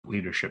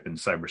leadership in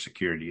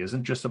cybersecurity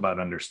isn't just about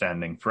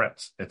understanding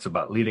threats. It's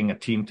about leading a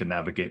team to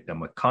navigate them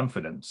with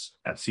confidence.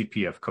 At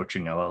CPF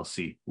Coaching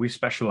LLC, we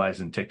specialize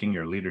in taking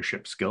your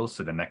leadership skills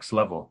to the next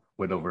level.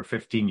 With over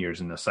 15 years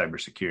in the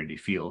cybersecurity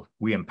field,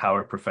 we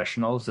empower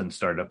professionals and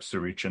startups to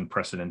reach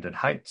unprecedented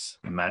heights.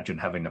 Imagine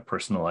having a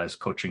personalized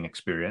coaching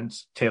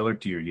experience tailored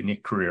to your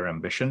unique career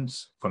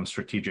ambitions. From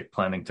strategic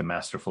planning to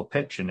masterful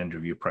pitch and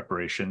interview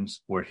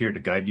preparations, we're here to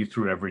guide you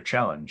through every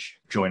challenge.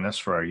 Join us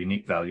for our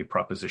unique value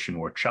proposition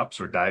workshops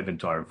or dive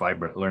into our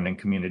vibrant learning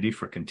community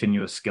for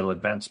continuous skill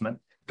advancement.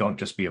 Don't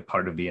just be a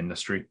part of the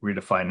industry,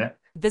 redefine it.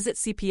 Visit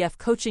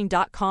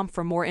cpfcoaching.com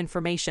for more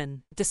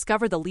information.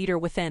 Discover the leader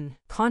within.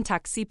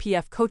 Contact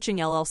CPF Coaching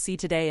LLC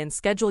today and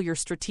schedule your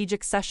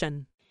strategic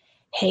session.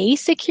 Hey,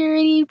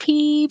 security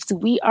peeps.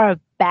 We are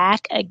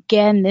back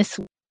again this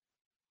week.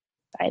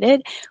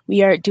 Excited.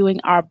 We are doing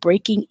our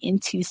Breaking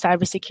into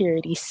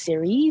Cybersecurity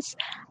series.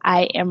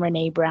 I am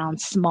Renee Brown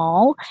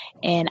Small,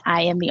 and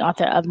I am the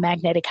author of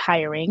Magnetic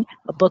Hiring,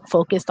 a book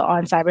focused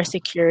on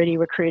cybersecurity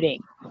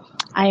recruiting.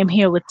 I am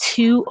here with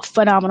two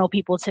phenomenal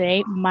people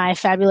today. My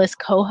fabulous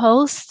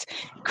co-host,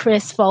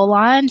 Chris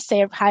Folon.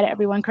 Say hi to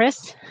everyone,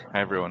 Chris.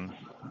 Hi, everyone.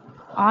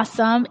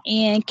 Awesome.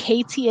 And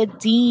Kaita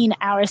Dean,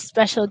 our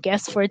special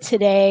guest for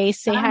today.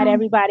 Say hi to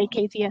everybody,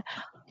 Kaita.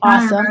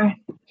 Awesome. Hi.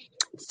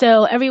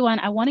 So everyone,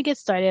 I want to get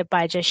started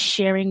by just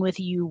sharing with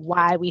you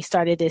why we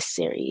started this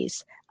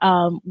series.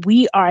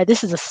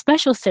 This is a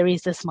special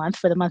series this month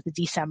for the month of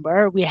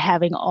December. We're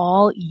having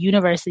all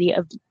University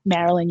of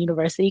Maryland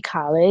University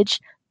College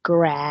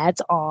grads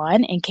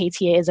on, and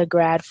KTA is a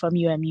grad from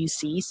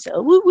UMUC.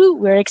 So woo woo,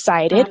 we're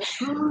excited.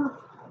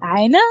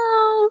 I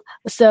know.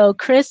 So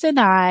Chris and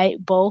I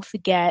both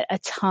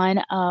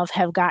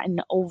have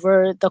gotten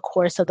over the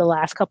course of the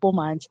last couple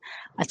months,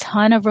 a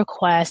ton of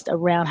requests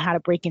around how to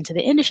break into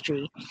the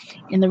industry.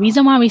 And the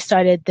reason why we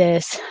started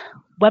this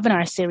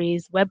webinar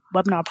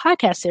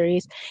podcast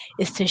series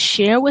is to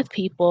share with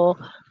people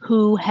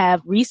who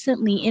have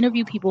recently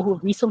interviewed people who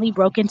have recently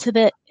broke into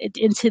the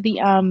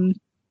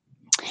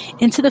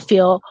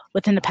field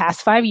within the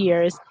past 5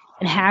 years,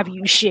 and have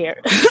you share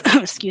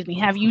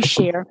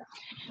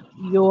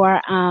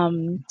your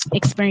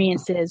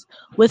experiences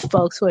with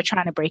folks who are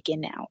trying to break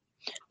in now.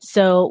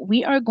 So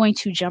we are going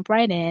to jump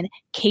right in.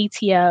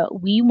 Katia,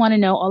 we want to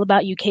know all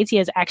about you. Katia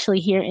is actually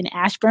here in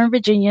Ashburn,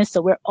 Virginia,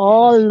 so we're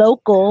all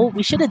local.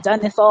 We should have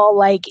done this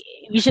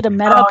we should have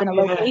met up in a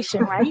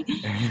location, right?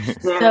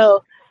 Yes.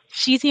 So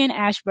she's here in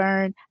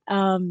Ashburn,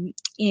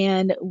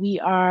 and we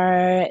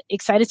are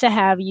excited to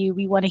have you.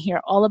 We want to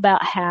hear all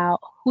about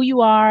who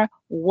you are,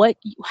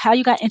 how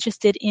you got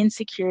interested in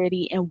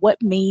security, and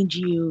what made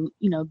you,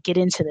 get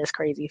into this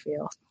crazy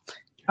field.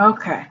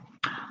 Okay.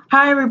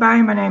 Hi,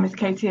 everybody. My name is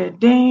Kaita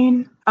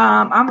Dean.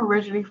 I'm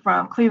originally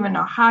from Cleveland,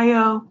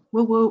 Ohio.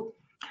 Woo woo.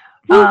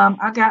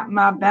 I got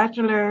my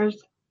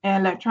bachelor's in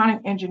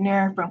electronic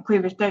engineering from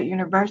Cleveland State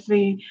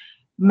University,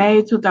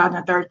 May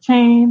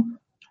 2013.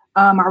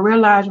 I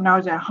realized when I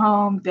was at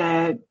home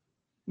that,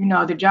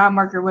 the job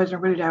market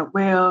wasn't really that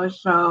well,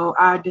 so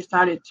I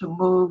decided to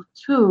move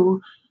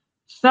to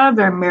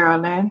Southern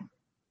Maryland,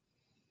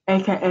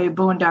 aka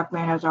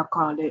Boondockland, as I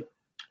call it.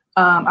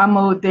 I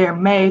moved there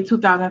May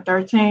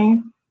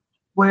 2013,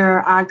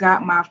 where I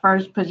got my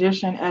first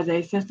position as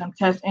a system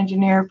test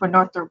engineer for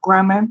Northrop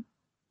Grumman.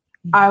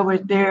 I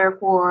was there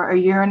for a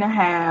year and a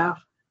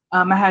half.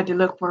 I had to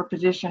look for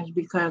positions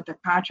because the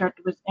contract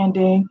was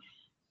ending.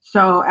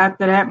 So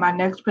after that, my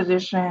next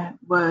position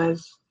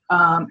was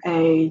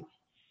a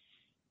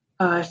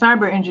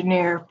cyber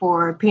engineer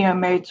for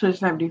PMA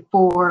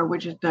 274,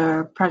 which is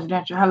the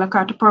Presidential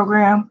Helicopter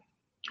Program.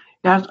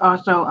 That's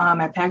also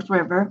at Pax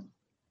River.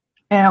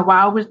 And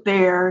while I was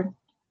there,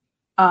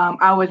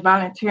 I was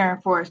volunteering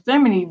for a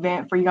STEM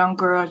event for young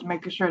girls,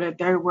 making sure that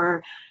they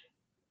were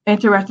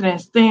interested in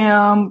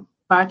STEM,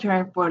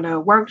 volunteering for the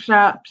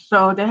workshop.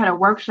 So they had a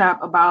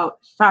workshop about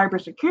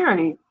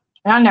cybersecurity,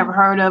 and I never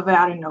heard of it.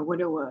 I didn't know what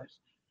it was.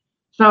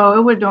 So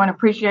it was during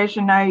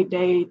appreciation night.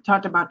 They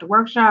talked about the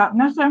workshop,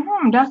 and I said,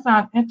 that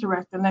sounds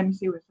interesting. Let me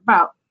see what it's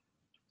about.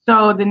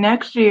 So the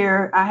next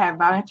year, I had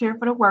volunteered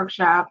for the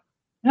workshop,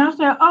 and I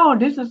said,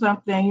 this is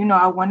something,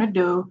 I want to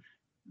do,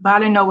 but I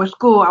didn't know what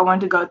school I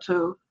wanted to go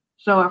to.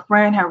 So a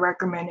friend had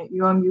recommended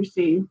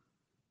UMUC.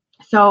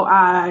 So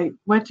I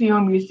went to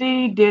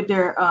UMUC, did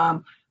their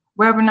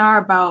webinar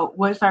about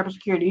what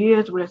cybersecurity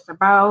is, what it's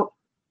about,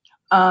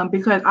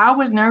 because I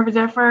was nervous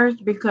at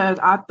first because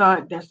I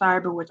thought that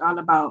cyber was all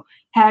about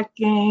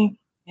hacking,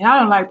 and I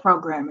don't like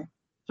programming.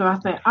 So I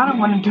said, I don't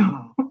want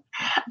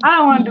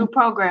to do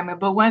programming.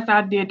 But once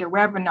I did the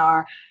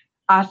webinar,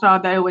 I saw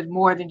that it was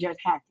more than just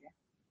hacking.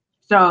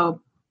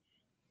 So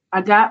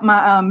I got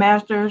my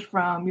master's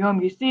from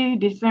UMUC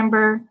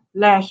December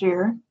last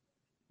year.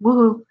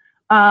 Woohoo.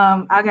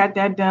 I got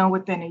that done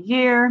within a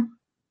year.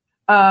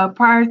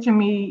 Prior to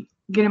me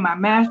getting my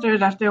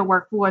master's, I still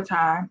worked full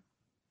time.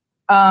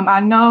 I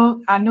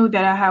knew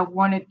that I had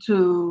wanted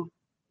to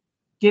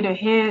get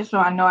ahead, so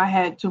I know I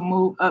had to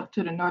move up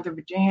to the Northern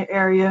Virginia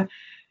area.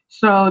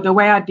 So the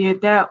way I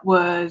did that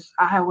was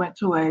I had went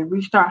to a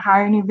restart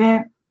hiring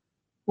event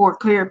for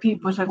clear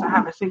people since I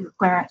have a secret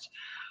clearance.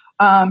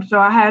 So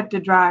I had to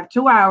drive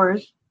 2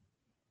 hours,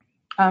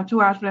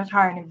 2 hours for this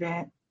hiring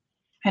event,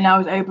 and I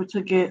was able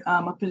to get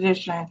a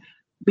position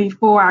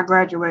before I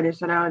graduated.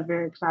 So that was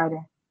very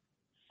exciting.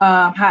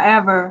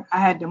 However, I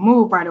had to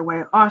move right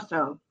away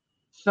also.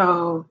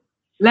 So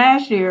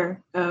last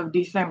year of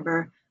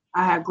December,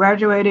 I had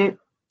graduated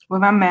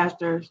with my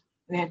master's.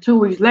 And then 2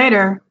 weeks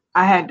later,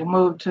 I had to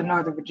move to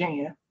Northern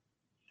Virginia.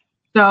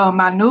 So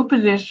my new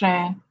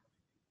position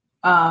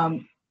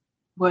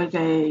was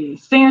a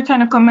senior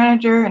technical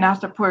manager, and I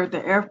supported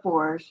the Air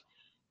Force,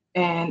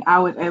 and I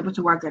was able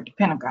to work at the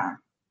Pentagon.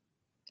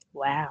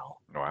 Wow.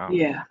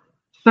 Yeah.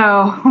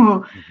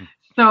 So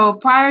so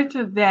prior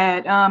to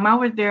that, I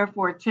was there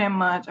for 10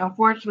 months.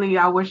 Unfortunately,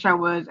 I wish I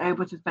was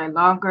able to stay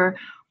longer,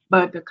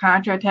 but the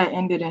contract had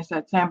ended in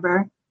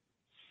September.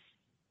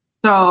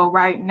 So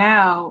right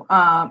now,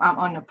 I'm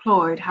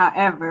unemployed.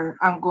 However,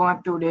 I'm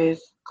going through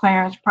this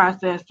clearance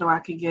process so I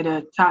could get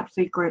a top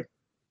secret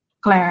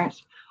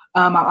clearance.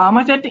 I'm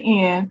almost at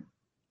the end.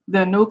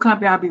 The new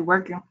company I'll be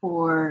working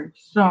for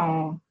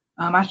soon,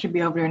 I should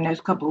be over there in the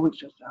next couple of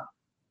weeks or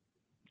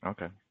so.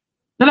 Okay.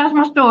 So that's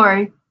my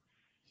story.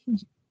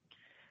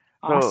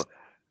 So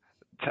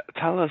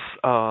tell us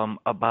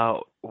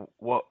about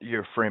what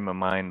your frame of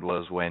mind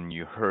was when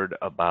you heard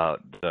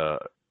about the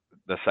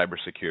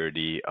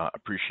cybersecurity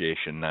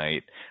appreciation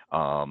night,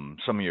 some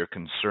of your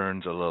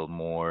concerns a little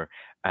more,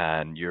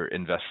 and your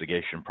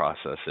investigation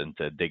process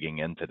into digging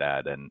into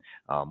that, and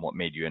what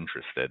made you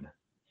interested.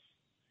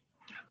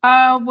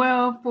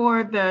 Well,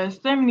 for the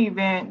STEM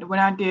event, when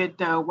I did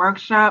the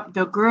workshop,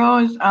 the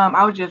girls,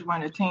 I was just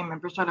one of the team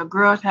members. So the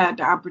girls had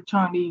the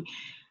opportunity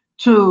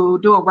to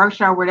do a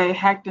workshop where they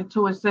hacked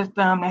into a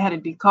system. They had to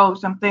decode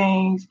some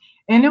things,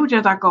 and it was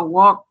just like a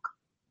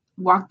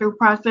walkthrough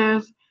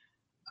process.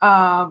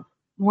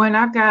 When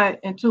I got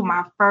into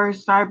my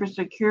first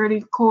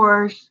cybersecurity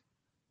course,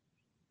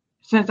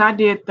 since I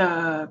did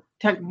the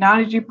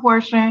technology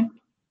portion,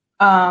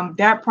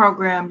 that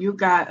program, you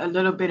got a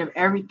little bit of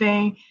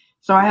everything.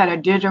 So I had a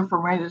digital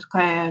forensics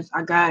class.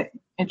 I got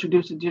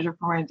introduced to digital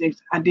forensics.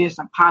 I did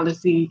some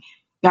policy,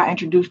 got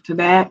introduced to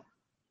that.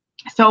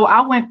 So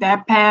I went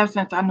that path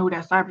since I knew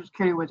that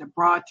cybersecurity was a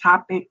broad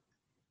topic.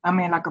 I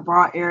mean, like a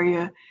broad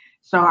area.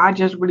 So I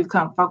just really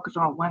couldn't focus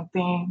on one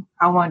thing.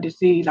 I wanted to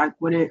see like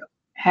what it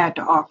had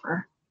to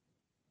offer.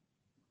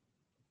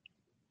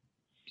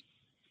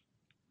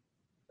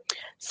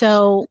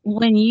 So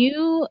when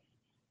you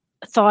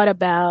thought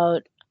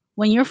about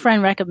when your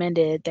friend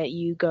recommended that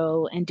you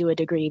go and do a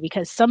degree,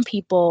 because some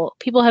people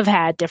have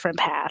had different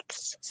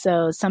paths.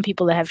 So some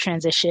people that have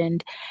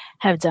transitioned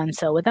have done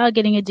so without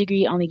getting a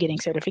degree, only getting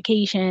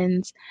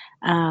certifications.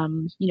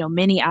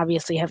 Many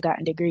obviously have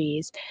gotten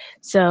degrees.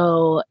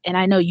 So, and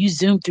I know you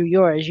zoomed through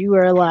yours. You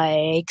were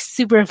like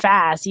super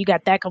fast. You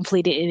got that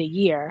completed in a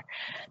year.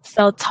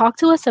 So talk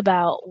to us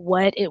about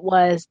what it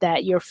was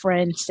that your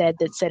friend said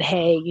that said,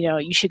 hey,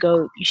 you should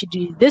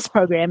do this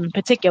program in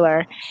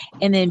particular.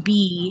 And then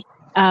B,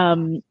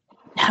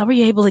 how were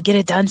you able to get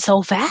it done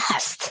so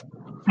fast?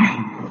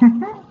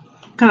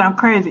 Because I'm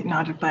crazy.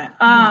 No, just playing.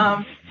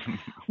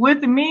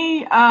 With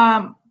me,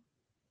 I'm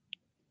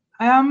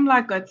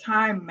like a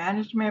time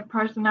management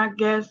person, I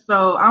guess.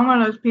 So I'm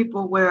one of those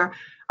people where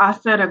I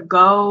set a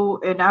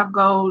goal and I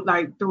go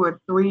like through a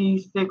 3,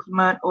 6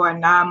 month or a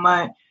 9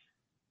 month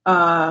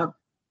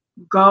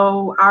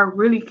goal. I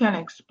really can't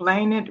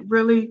explain it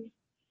really.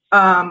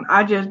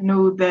 I just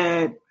knew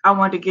that I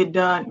wanted to get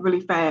done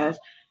really fast.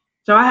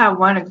 So I have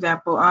one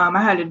example.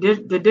 I had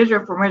the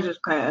digital forensics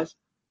class.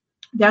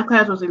 That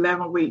class was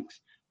 11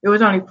 weeks. It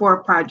was only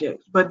 4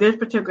 projects, but this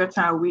particular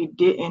time we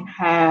didn't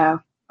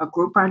have a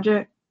group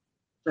project,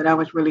 so that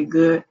was really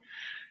good.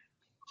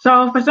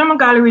 So for some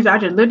ungodly reason, I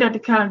just looked at the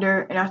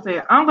calendar and I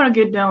said, I'm going to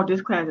get done with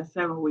this class in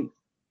 7 weeks.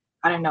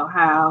 I didn't know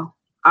how.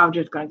 I was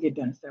just going to get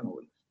done in 7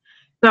 weeks.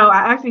 So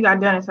I actually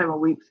got done in 7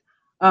 weeks.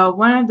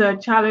 One of the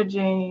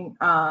challenging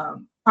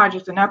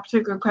projects in that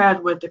particular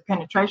class was the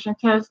penetration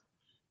test,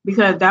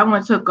 because that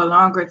one took a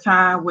longer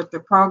time with the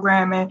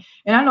programming.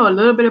 And I know a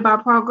little bit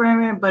about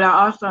programming, but I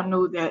also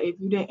knew that if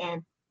you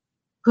didn't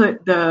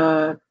put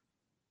the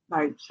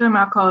like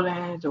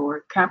semicolons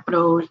or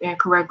capitals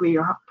incorrectly,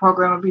 your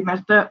program would be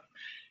messed up.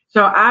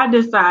 So I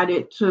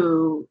decided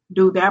to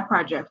do that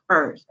project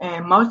first.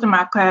 And most of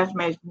my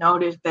classmates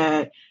noticed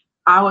that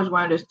I was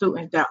one of the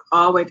students that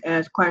always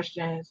asked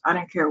questions. I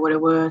didn't care what it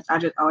was. I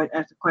just always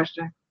asked a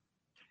question.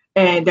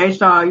 And they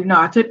saw,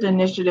 I took the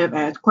initiative,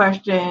 asked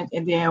questions,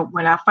 and then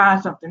when I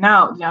find something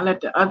out, then I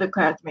let the other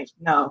classmates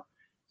know.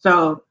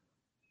 So,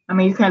 I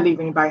mean, you can't leave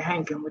anybody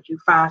hanging. When you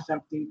find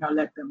something,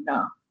 let them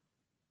know.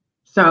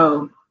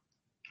 So,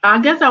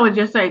 I guess I would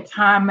just say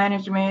time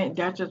management.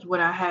 That's just what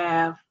I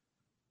have.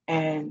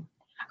 And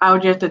I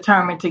was just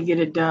determined to get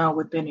it done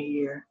within a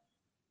year.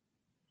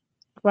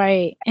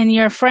 Right. And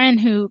your friend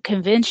who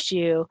convinced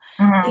you,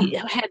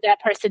 had that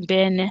person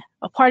been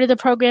a part of the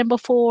program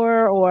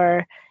before,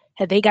 or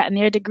Had they gotten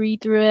their degree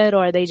through it,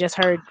 or they just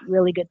heard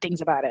really good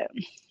things about it?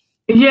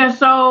 Yeah,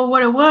 so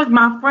what it was,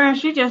 my friend,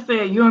 she just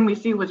said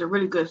UMBC was a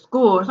really good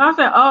school. So I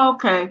said, oh,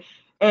 okay.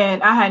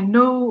 And I had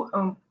knew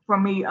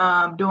from me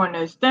doing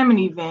the STEM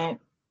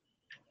event,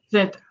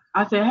 since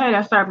I said, hey,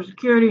 that's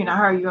cybersecurity, and I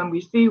heard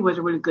UMBC was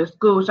a really good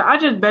school. So I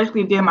just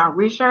basically did my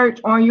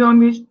research on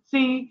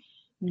UMBC,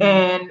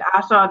 and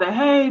I saw that,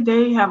 hey,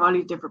 they have all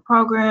these different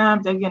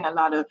programs. They're getting a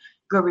lot of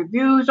good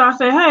reviews. So I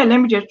said, hey, let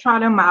me just try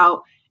them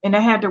out. And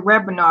they had the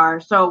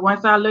webinar. So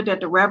once I looked at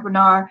the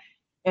webinar,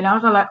 and I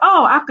was like,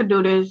 oh, I could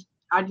do this.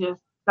 I just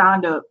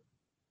signed up.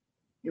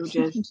 It was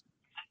just,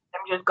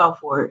 let me just go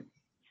for it.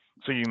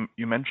 So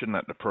you mentioned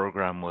that the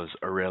program was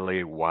a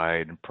really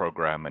wide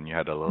program and you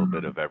had a little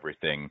bit of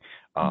everything.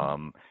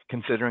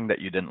 Considering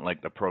that you didn't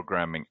like the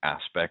programming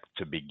aspect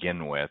to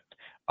begin with,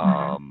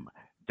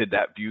 did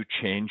that view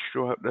change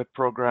throughout the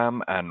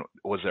program? And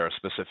was there a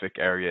specific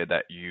area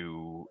that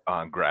you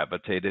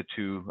gravitated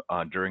to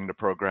during the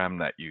program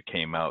that you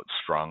came out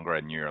stronger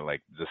and you're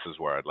like, this is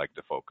where I'd like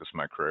to focus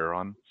my career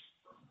on?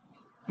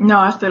 No,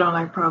 I still don't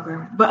like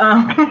programming, but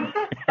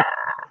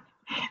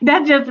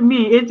that's just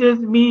me. It's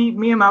just me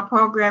and my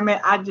programming.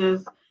 I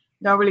just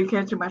don't really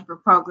care too much for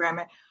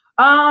programming.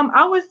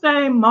 I would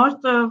say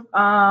most of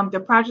the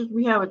projects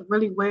we have is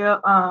really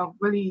well,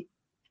 really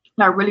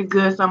not really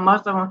good. So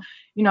most of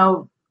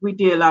them, we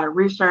did a lot of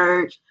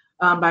research.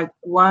 Like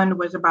one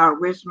was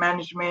about risk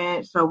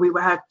management. So we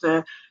would have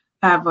to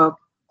have a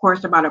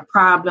course about a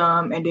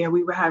problem, and then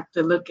we would have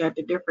to look at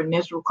the different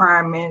NIST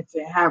requirements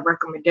and have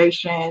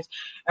recommendations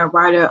and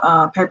write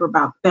a paper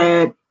about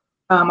that.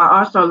 I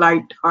also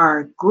liked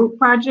our group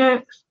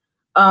projects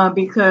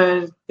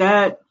because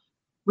that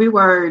we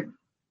were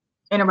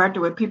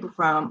interacting with people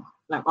from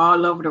like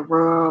all over the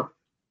world.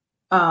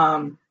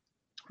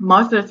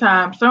 Most of the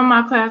time, some of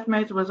my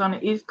classmates was on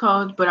the East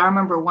Coast, but I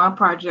remember one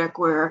project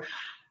where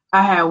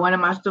I had one of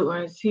my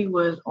students, he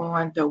was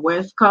on the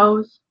West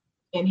Coast,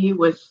 and he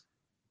was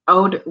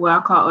older, well,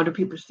 I call older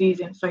people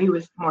seasoned, so he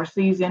was more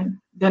seasoned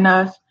than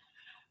us.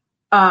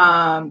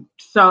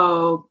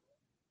 So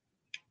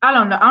I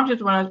don't know. I'm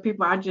just one of those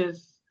people. I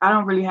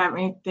don't really have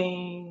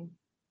anything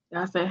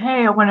that I say,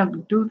 hey, I want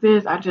to do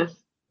this. I just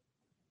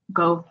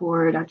go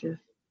for it.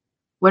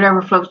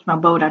 Whatever floats my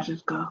boat, I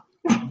just go.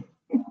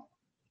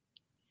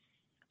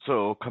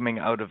 So coming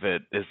out of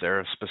it, is there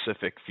a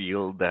specific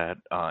field that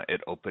it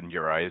opened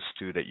your eyes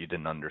to that you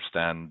didn't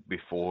understand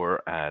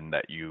before and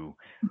that you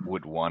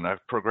would want to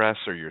progress,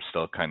 or you're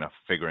still kind of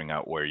figuring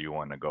out where you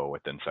want to go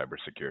within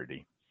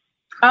cybersecurity?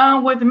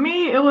 With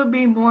me, it would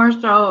be more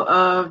so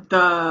of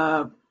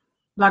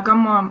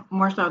I'm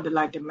more so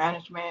the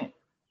management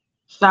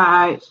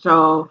side.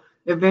 So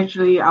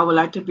eventually I would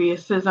like to be a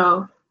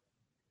CISO.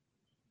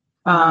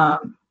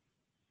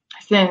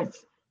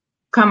 Since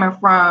coming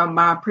from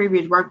my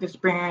previous work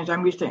experience,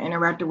 I'm used to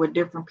interacting with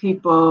different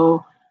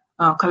people,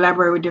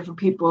 collaborate with different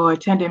people,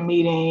 attending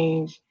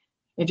meetings,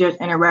 and just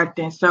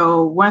interacting.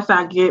 So once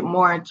I get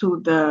more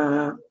into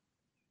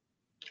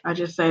I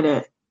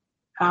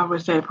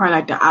would say probably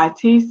like the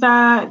IT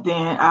side,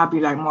 then I'll be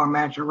like more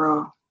manager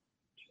role.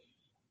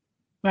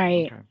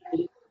 Right.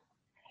 Okay.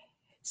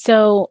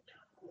 So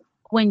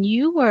when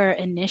you were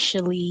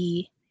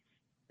initially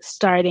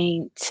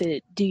starting to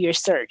do your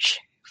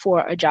search for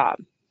a job,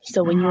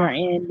 so when you were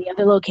in the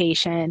other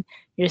location,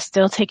 you're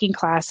still taking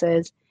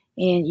classes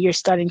and you're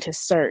starting to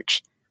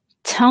search,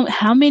 tell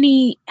how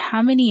many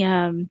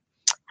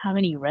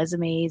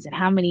resumes and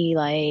how many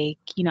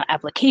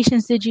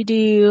applications did you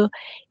do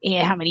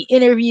and how many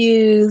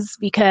interviews?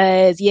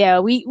 Because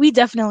we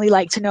definitely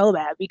like to know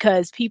that,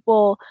 because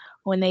people,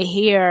 when they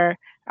hear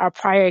our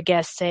prior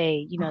guests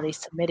say, they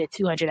submitted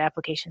 200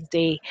 applications,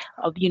 they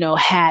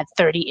had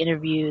 30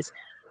 interviews,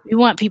 we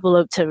want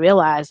people to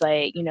realize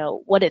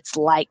what it's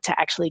like to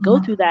actually go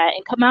through that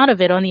and come out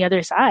of it on the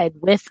other side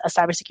with a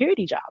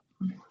cybersecurity job.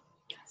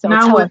 So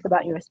tell us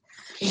about yours.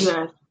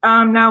 Yes.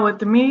 Now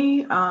with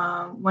me,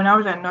 when I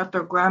was at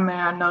Northrop Grumman,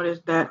 I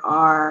noticed that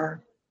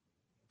our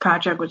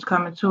contract was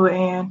coming to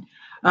an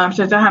end.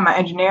 Since I had my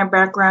engineering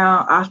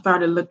background, I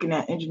started looking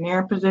at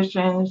engineering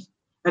positions.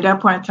 At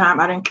that point in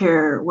time, I didn't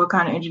care what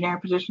kind of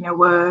engineering position it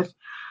was.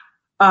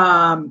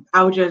 I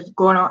was just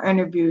going on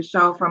interviews.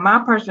 So from my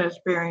personal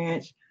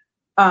experience,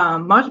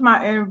 most of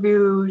my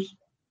interviews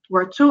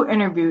were 2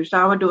 interviews. So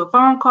I would do a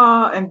phone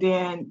call and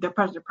then the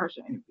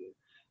person-to-person interview.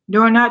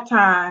 During that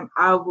time,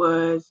 I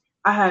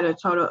had a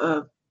total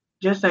of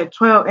just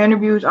 12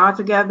 interviews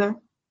altogether.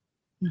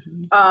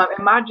 In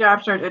my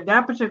job search at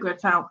that particular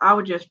time, I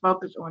would just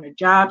focus on the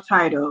job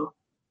title,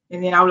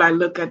 and then I would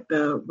look at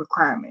the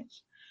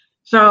requirements.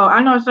 So I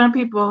know some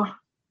people,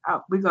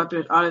 we go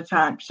through this all the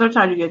time.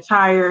 Sometimes you get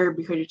tired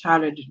because you're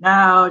tired of the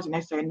nows, and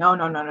they say, no.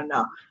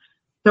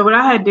 So what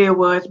I had did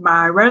was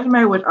my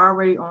resume was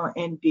already on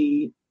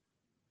Indeed.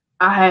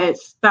 I had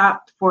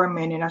stopped for a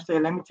minute. I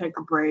said, let me take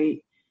a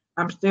break.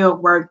 I'm still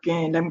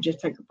working. Let me just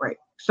take a break.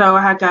 So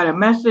I had got a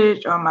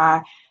message on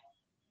my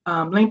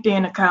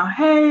LinkedIn account.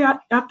 Hey, I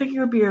think you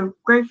would be a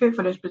great fit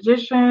for this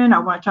position. I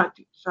want to talk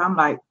to you. So I'm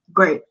like,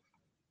 great.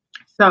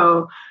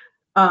 So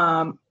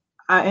I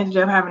ended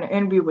up having an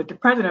interview with the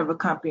president of a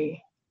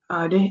company.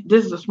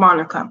 This is a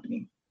smaller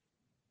company.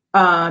 So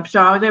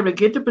I was able to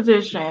get the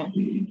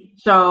position.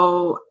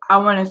 So I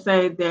want to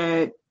say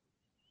that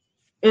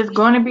it's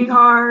going to be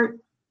hard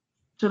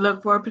to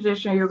look for a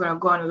position. You're going to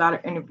go on a lot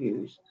of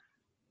interviews.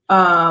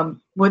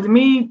 With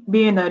me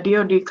being a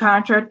DoD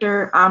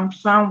contractor, I'm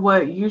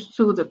somewhat used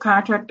to the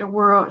contractor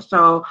world.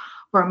 So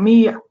for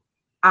me,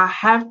 I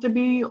have to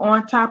be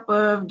on top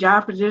of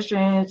job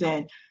positions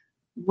and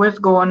what's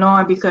going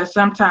on, because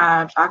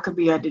sometimes I could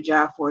be at the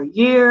job for a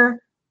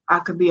year, I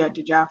could be at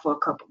the job for a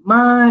couple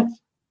months.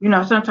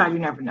 Sometimes you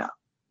never know.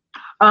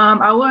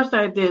 I will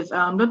say this,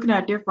 looking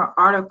at different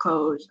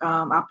articles,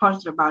 I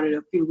posted about it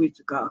a few weeks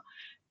ago,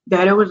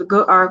 that it was a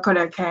good article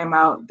that came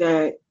out,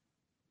 that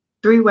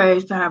 3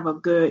 ways to have a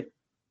good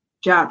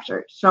job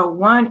search. So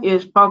one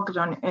is focus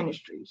on the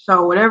industry.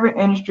 So whatever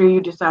industry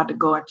you decide to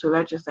go into,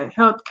 let's just say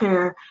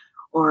healthcare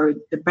or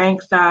the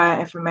bank side,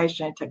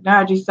 information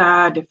technology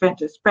side,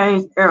 defensive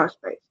space,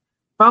 aerospace.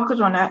 Focus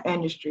on that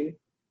industry.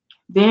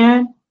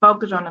 Then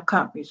focus on the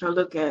company. So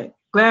look at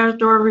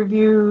Glassdoor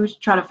reviews,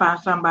 try to find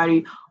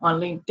somebody on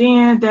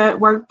LinkedIn that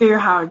worked there,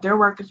 how is their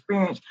work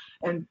experience,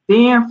 and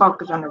then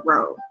focus on the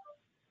role.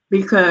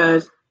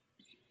 Because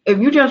if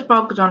you just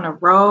focus on the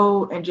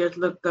role and just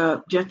look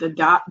up just the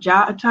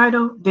job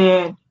title,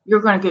 then you're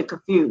going to get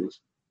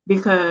confused,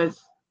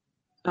 because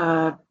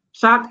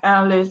SOC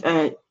analyst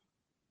at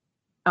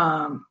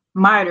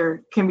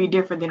MITRE can be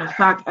different than a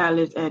SOC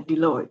analyst at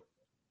Deloitte.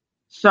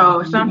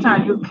 So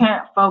sometimes you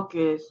can't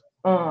focus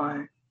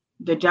on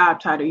the job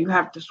title. You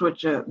have to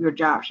switch up your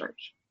job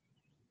search.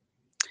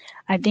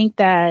 I think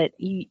that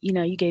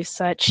you gave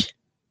such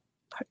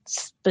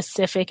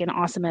specific and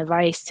awesome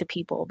advice to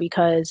people,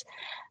 because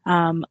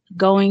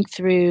going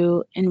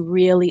through and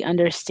really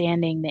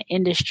understanding the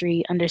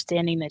industry,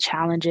 understanding the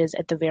challenges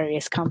at the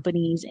various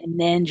companies, and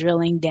then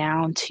drilling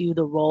down to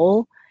the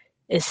role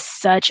is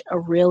such a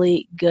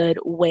really good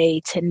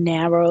way to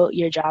narrow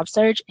your job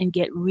search and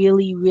get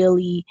really,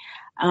 really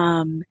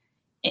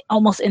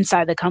almost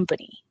inside the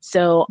company.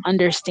 So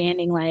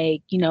understanding,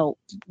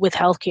 with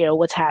healthcare,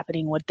 what's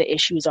happening, what the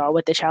issues are,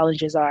 what the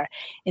challenges are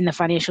in the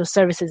financial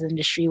services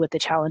industry, what the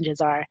challenges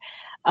are.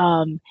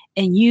 And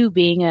you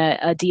being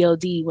a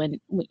DOD,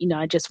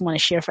 I just want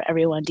to share for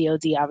everyone,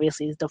 DOD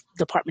obviously is the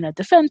Department of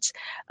Defense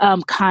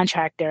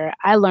contractor.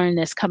 I learned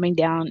this coming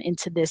down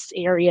into this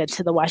area,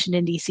 to the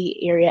Washington, D.C.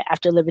 area,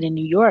 after living in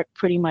New York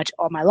pretty much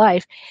all my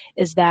life,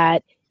 is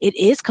that it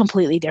is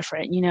completely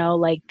different.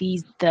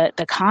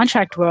 The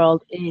contract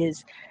world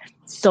is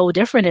so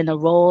different, and the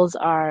roles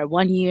are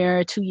 1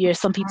 year, 2 years.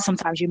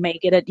 Sometimes you may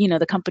get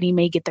the company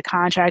may get the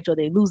contract, or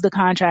they lose the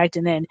contract,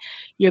 and then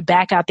you're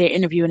back out there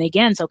interviewing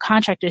again. So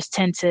contractors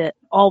tend to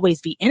always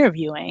be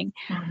interviewing,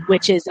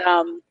 which is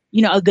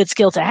a good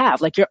skill to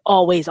have. Like, you're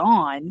always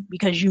on,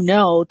 because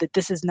that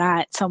this is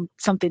not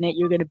something that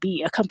you're going to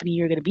be, a company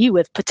you're going to be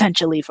with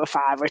potentially for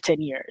 5 or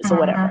 10 years or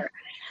whatever.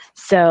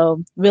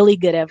 So really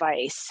good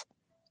advice.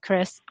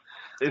 Chris?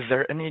 Is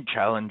there any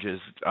challenges,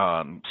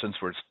 since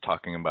we're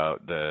talking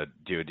about the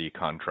DoD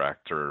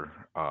contractor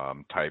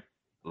type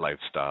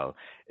lifestyle,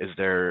 is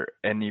there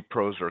any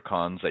pros or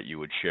cons that you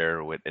would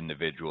share with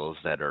individuals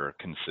that are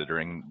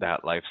considering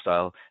that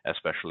lifestyle,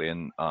 especially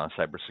in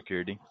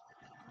cybersecurity?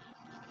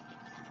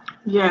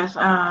 Yes.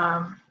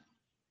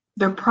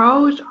 The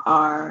pros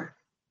are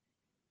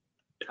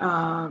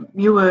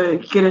you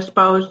would get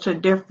exposed to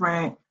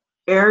different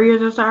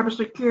areas of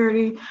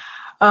cybersecurity.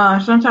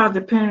 Sometimes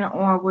depending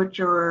on what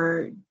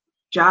your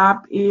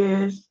job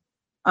is.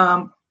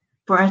 For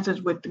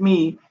instance, with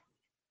me,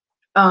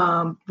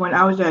 when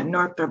I was at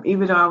Northrop,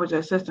 even though I was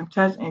a system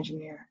test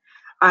engineer,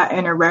 I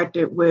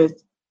interacted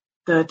with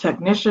the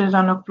technicians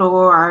on the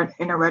floor. I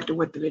interacted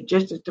with the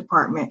logistics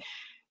department.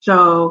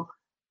 So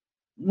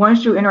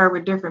once you interact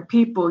with different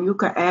people, you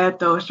could add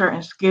those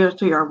certain skills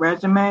to your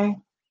resume,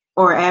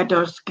 or add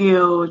those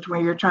skills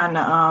when you're trying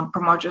to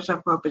promote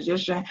yourself for a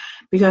position,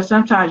 because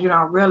sometimes you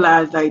don't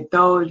realize, like,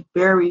 those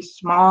very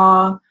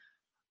small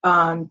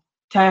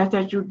tasks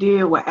that you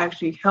did will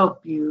actually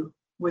help you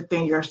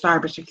within your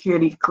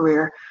cybersecurity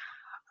career.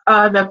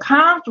 The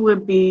cons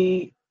would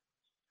be,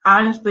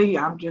 honestly,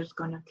 I'm just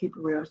going to keep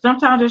it real.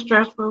 Sometimes it's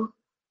stressful,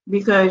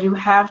 because you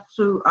have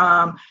to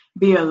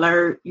be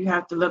alert. You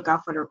have to look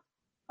out for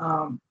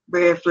the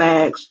red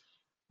flags,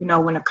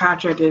 when a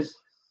contract is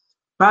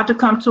about to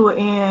come to an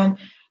end.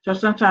 So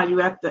sometimes you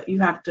have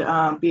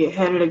to be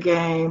ahead of the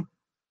game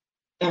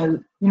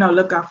and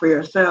look out for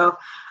yourself.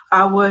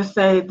 I would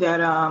say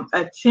that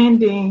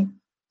attending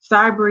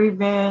cyber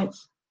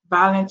events,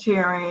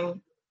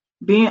 volunteering,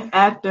 being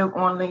active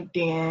on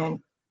LinkedIn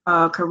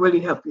could really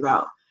help you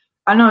out.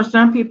 I know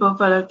some people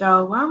feel like,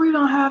 though, well, we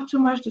don't have too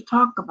much to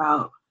talk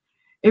about.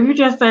 If you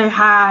just say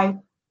hi,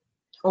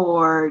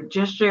 or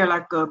just share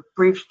like a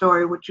brief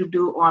story what you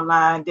do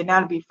online, then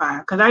that'll be fine.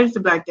 Because I used to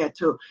be like that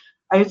too.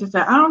 I used to say,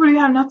 I don't really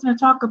have nothing to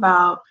talk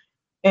about.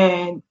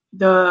 And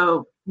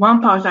the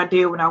one post I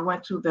did when I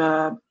went to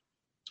the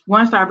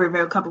one cyber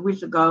event a couple of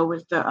weeks ago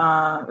was it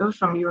was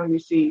from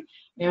UMUC.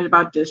 It was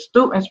about the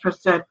students'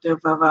 perspective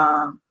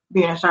of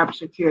being in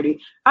cybersecurity.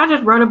 I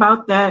just wrote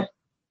about that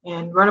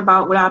and wrote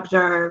about what I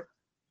observed,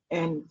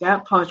 and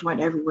that post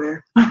went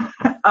everywhere.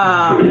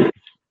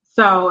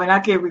 So, and I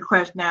get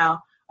requests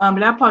now. But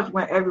that post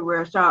went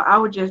everywhere. So I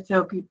would just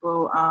tell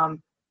people,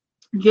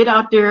 get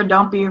out there,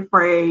 don't be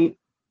afraid.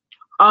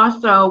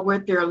 Also,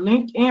 with their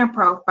LinkedIn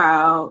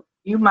profile,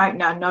 you might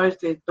not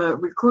notice it,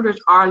 but recruiters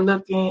are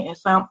looking and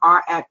some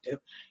are active.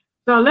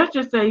 So let's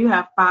just say you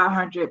have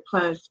 500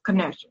 plus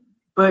connections,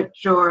 but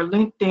your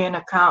LinkedIn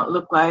account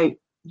look like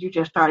you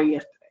just started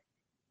yesterday.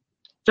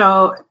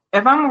 So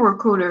if I'm a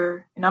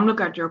recruiter and I'm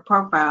looking at your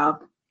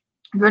profile,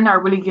 you're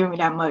not really giving me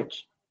that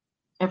much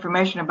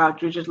information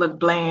about you, just look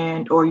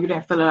bland or you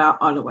didn't fill it out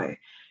all the way.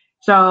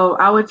 So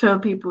I would tell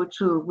people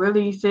to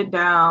really sit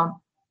down,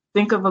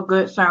 think of a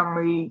good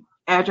summary,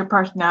 add your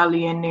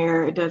personality in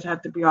there. It doesn't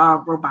have to be all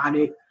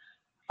robotic.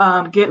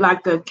 Get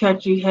like a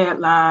catchy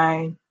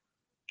headline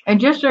and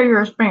just share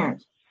your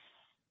experience.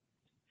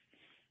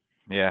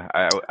 Yeah,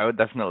 I would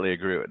definitely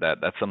agree with that.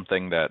 That's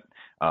something that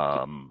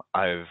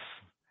I've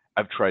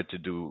tried to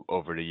do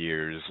over the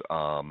years.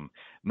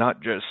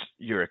 Not just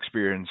your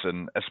experience,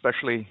 and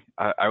especially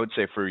I would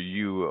say for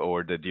you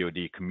or the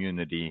DoD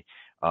community,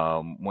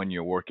 when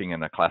you're working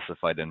in a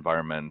classified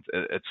environment,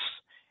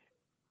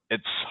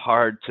 it's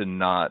hard to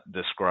not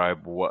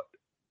describe what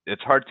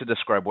it's hard to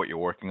describe what you're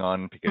working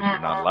on because you're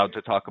not allowed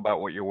to talk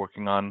about what you're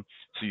working on.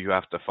 So you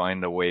have to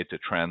find a way to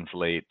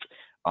translate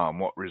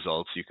what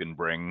results you can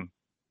bring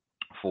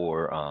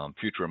for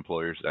future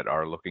employers that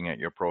are looking at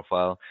your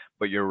profile.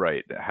 But you're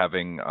right,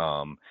 having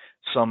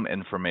some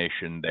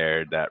information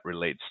there that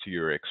relates to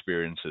your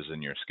experiences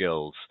and your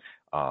skills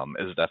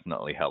is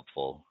definitely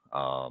helpful,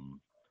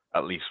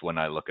 at least when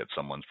I look at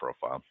someone's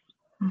profile.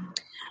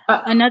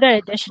 Another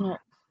additional,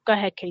 go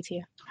ahead,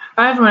 Katia.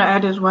 I just want to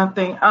add this one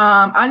thing.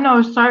 I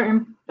know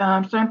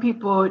certain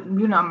people,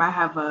 might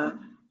have a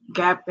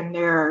gap in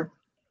their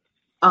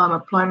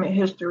employment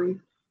history.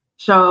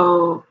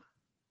 So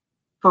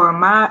from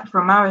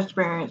my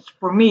experience,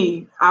 for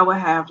me, I would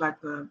have like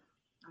a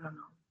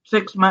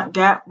 6-month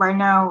gap right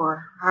now,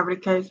 or however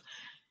the case.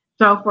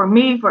 So for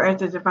me, for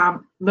instance, if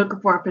I'm looking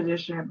for a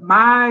position,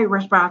 my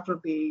response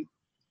would be,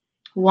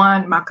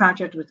 one, my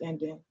contract was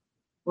ending.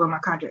 Well, my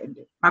contract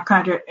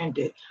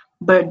ended.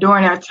 But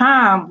during that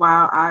time,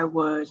 while I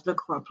was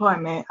looking for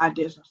employment, I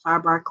did some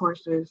cyber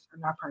courses.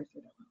 I'm not probably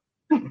say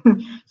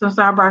that. Some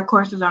cyber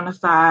courses on the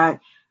side,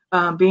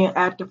 being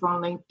active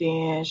on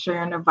LinkedIn,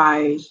 sharing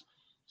advice.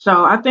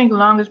 So I think as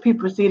long as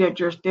people see that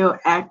you're still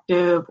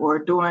active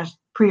or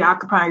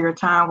preoccupying your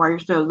time while you're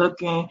still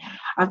looking,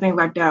 I think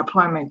like that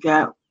employment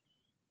gap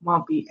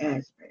won't be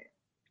as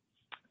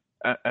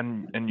bad.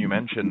 And you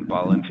mentioned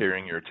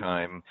volunteering your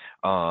time.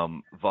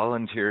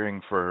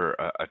 Volunteering for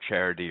a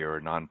charity or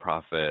a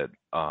nonprofit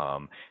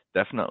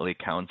definitely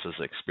counts as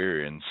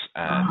experience,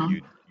 and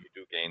you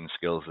do gain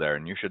skills there,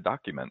 and you should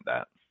document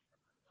that.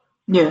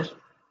 Yes,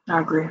 I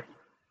agree.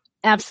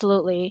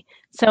 Absolutely.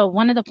 So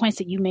one of the points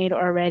that you made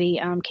already,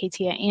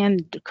 Katia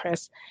and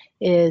Chris,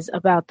 is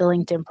about the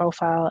LinkedIn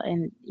profile.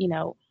 And,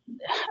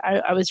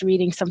 I was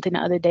reading something the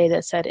other day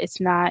that said it's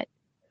not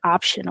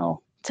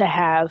optional to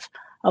have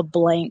a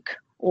blank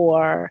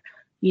or,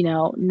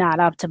 not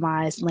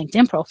optimized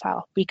LinkedIn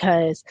profile,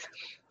 because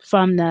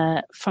from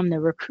the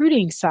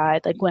recruiting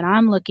side, like when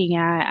I'm looking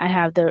at, I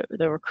have the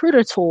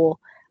recruiter tool,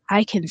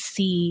 I can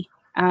see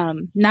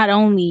not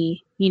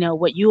only,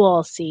 what you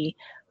all see,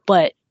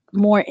 but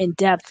more in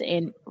depth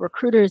in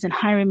recruiters and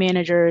hiring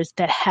managers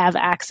that have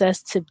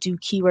access to do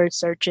keyword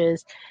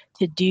searches,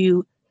 to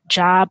do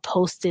job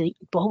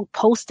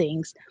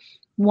postings.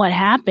 What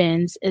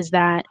happens is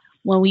that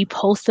when we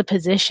post a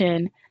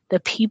position, the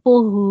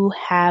people who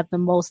have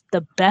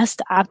the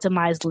best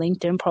optimized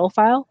LinkedIn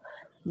profile,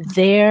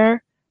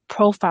 their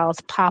profiles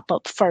pop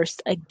up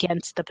first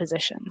against the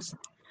positions.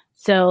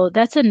 So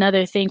that's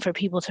another thing for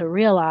people to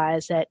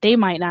realize, that they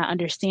might not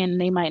understand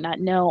and they might not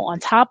know, on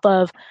top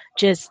of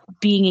just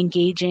being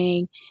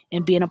engaging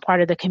and being a part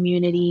of the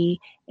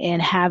community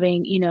and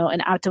having,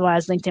 an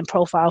optimized LinkedIn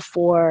profile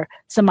for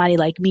somebody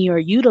like me or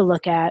you to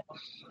look at.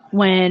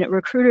 When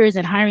recruiters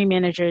and hiring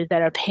managers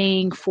that are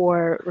paying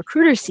for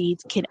recruiter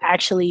seats can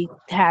actually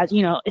have,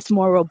 it's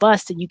more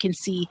robust, and you can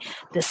see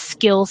the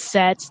skill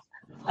sets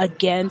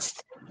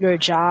against your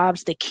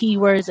jobs, the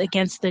keywords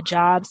against the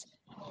jobs.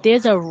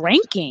 There's a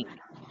ranking,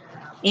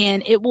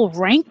 and it will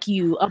rank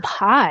you up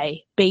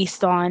high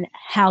based on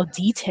how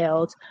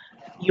detailed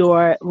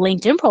your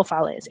LinkedIn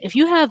profile is. If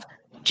you have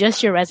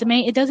just your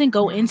resume, it doesn't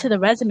go into the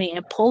resume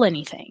and pull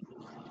anything.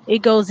 It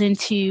goes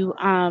into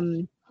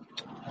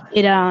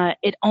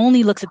it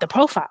only looks at the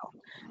profile.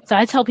 So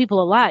I tell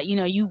people a lot,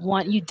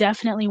 you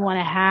definitely want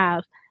to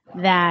have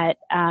that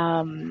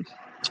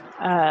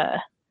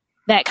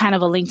that kind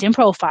of a LinkedIn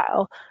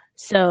profile.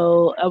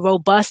 So a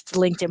robust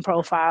LinkedIn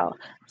profile,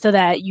 so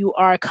that you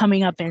are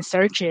coming up in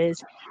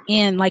searches.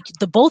 And like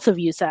the both of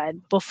you said,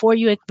 before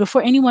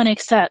anyone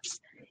accepts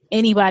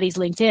anybody's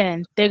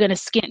LinkedIn, they're going to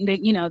scan, they're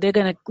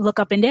going to look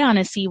up and down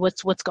and see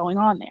what's going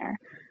on there.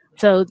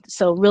 So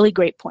really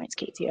great points,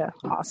 Katia.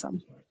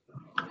 Awesome.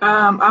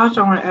 I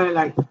also want to add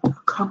like a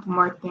couple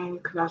more things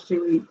because I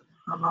see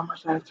I'm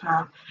almost out of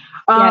time.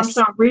 Yes.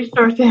 Some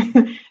resources,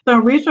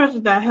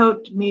 that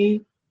helped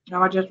me.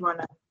 I just want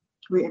to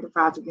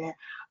re-emphasize again.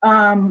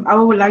 I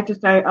would like to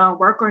say,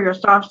 work on your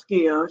soft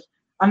skills.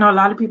 I know a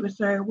lot of people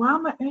say, "Well,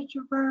 I'm an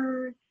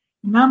introvert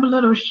and I'm a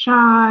little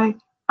shy."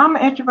 I'm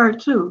an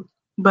introvert too,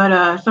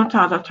 but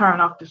sometimes I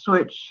turn off the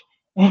switch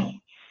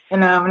and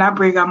I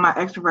bring out my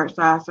extrovert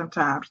side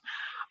sometimes.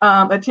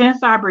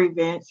 Attend cyber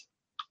events,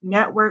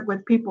 network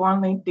with people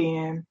on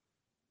LinkedIn.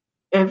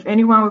 If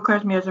anyone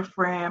requests me as a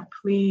friend,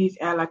 please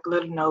add like a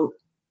little note.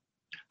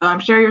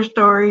 Share your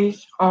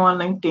stories on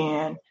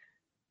LinkedIn.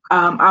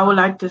 I would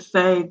like to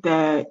say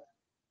that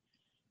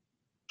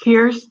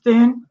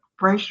Kirsten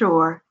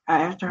Brayshore,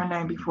 I asked her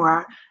name before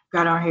I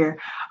got on here.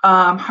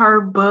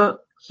 Her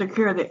book,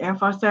 Secure the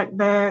InfoSec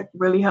Bag,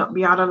 really helped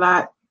me out a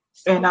lot.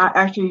 And I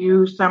actually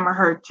used some of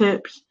her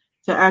tips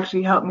to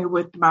actually help me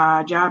with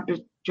my job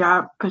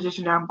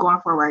position that I'm going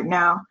for right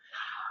now.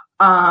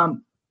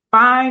 Find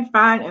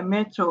a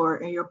mentor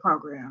in your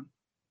program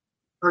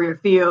or your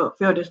field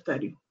of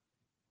study.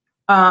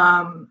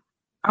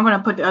 I'm going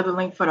to put the other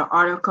link for the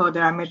article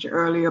that I mentioned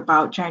earlier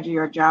about changing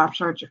your job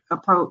search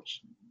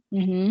approach.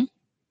 Mm-hmm.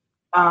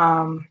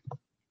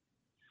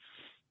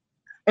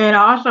 And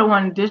I also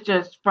wanted this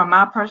just from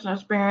my personal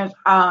experience,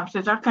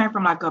 since I came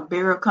from like a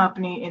bigger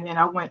company and then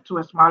I went to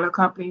a smaller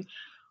company.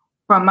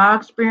 From my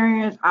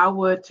experience, I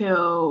would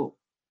tell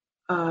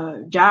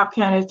job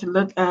candidates to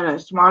look at a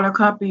smaller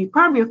company,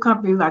 probably a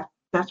company like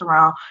that's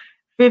around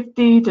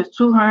 50 to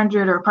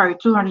 200 or probably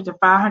 200 to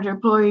 500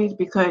 employees,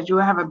 because you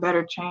will have a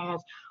better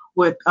chance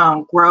with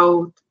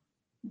growth,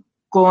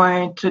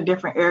 going to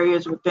different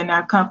areas within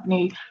that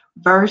company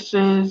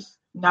versus,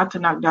 not to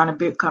knock down a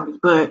big company,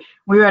 but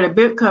when you're at a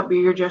big company,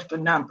 you're just a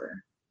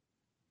number.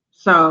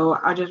 So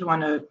I just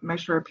want to make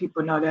sure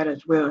people know that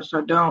as well.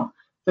 So don't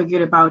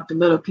forget about the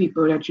little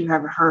people that you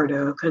haven't heard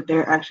of, because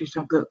they're actually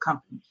some good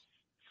companies.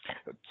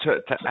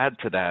 To add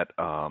to that,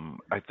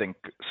 I think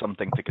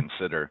something to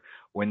consider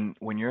when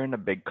you're in a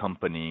big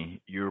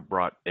company, you're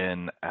brought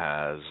in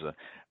as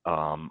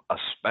a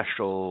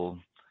special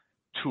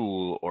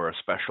tool or a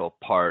special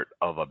part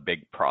of a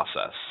big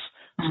process.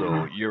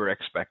 So you're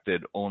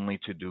expected only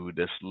to do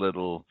this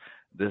little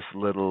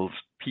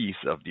piece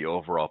of the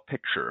overall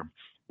picture.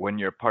 When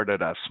you're part of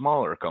that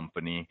smaller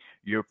company,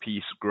 your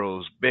piece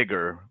grows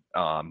bigger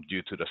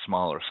due to the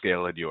smaller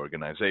scale of the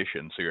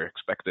organization. So you're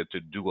expected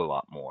to do a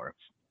lot more.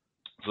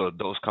 So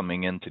those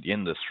coming into the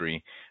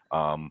industry,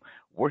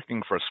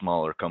 working for a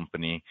smaller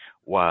company,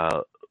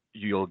 while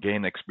you'll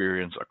gain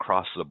experience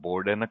across the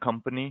board in a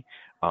company,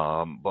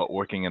 but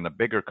working in a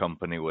bigger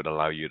company would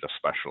allow you to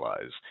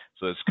specialize.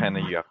 So it's kind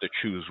of, you have to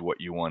choose what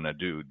you want to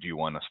do. Do you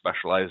want to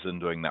specialize in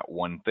doing that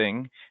one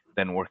thing?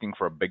 Then working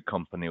for a big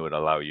company would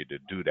allow you to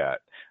do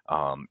that.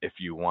 If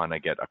you want to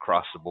get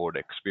across the board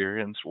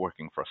experience,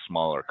 working for a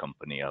smaller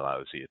company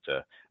allows you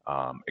to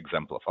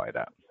exemplify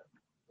that.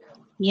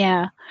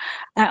 Yeah.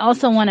 I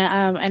also want to,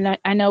 and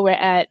I know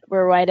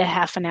we're right at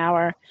half an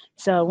hour,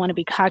 so I want to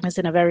be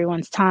cognizant of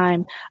everyone's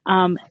time.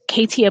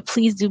 Katia,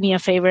 please do me a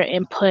favor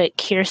and put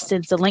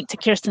the link to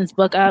Kirsten's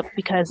book up,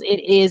 because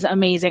it is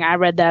amazing. I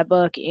read that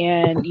book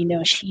and,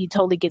 she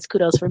totally gets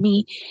kudos for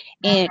me.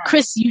 And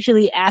Chris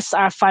usually asks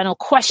our final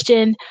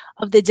question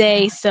of the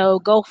day, so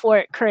go for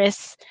it,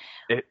 Chris,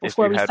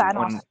 before we sign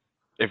off.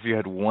 If you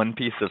had one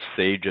piece of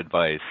sage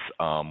advice,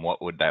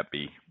 what would that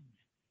be?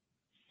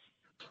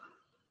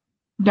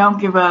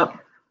 Don't give up.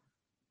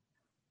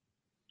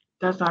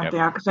 That's the only thing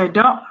I could say.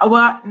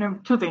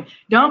 Two things.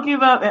 Don't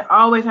give up and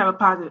always have a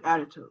positive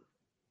attitude.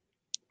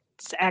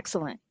 It's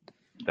excellent.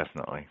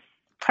 Definitely.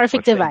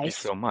 Perfect advice. Thank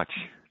you so much.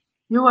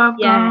 You're welcome.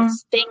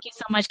 Yes. Thank you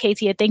so much,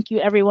 Katia. Thank you,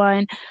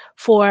 everyone,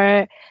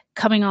 for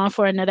coming on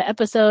for another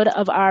episode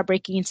of our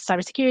Breaking into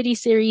Cybersecurity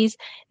series.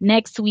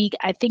 Next week,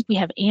 I think we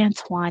have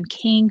Antoine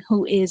King,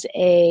 who is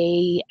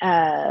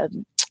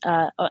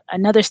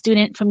another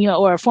student from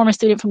or a former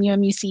student from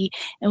UMUC,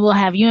 and we'll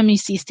have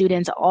UMUC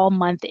students all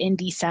month in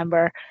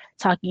December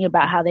talking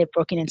about how they've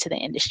broken into the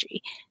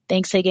industry.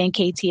 Thanks again,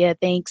 Katia.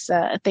 Thanks,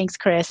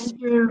 Chris.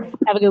 Thank you.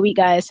 Have a good week,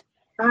 guys.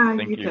 Bye.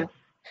 Thank you. Too.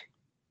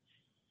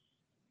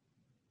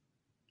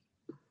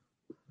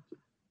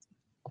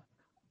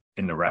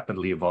 In the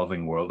rapidly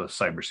evolving world of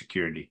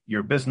cybersecurity,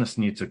 your business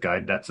needs a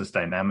guide that's as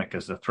dynamic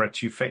as the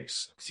threats you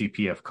face.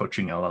 CPF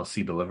Coaching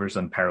LLC delivers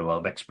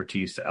unparalleled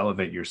expertise to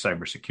elevate your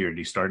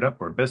cybersecurity startup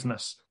or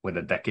business. With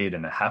a decade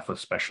and a half of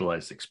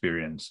specialized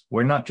experience,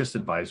 we're not just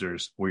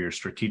advisors, we're your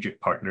strategic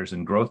partners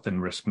in growth and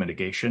risk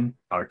mitigation.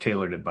 Our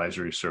tailored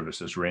advisory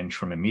services range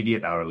from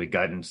immediate hourly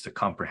guidance to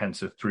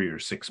comprehensive 3 or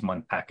 6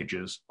 month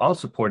packages, all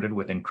supported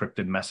with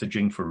encrypted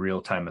messaging for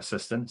real-time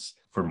assistance.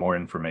 For more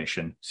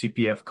information,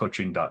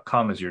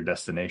 cpfcoaching.com is your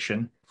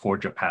destination.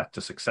 Forge a path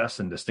to success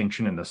and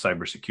distinction in the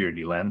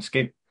cybersecurity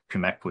landscape.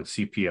 Connect with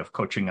CPF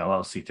Coaching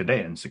LLC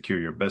today and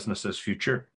secure your business's future.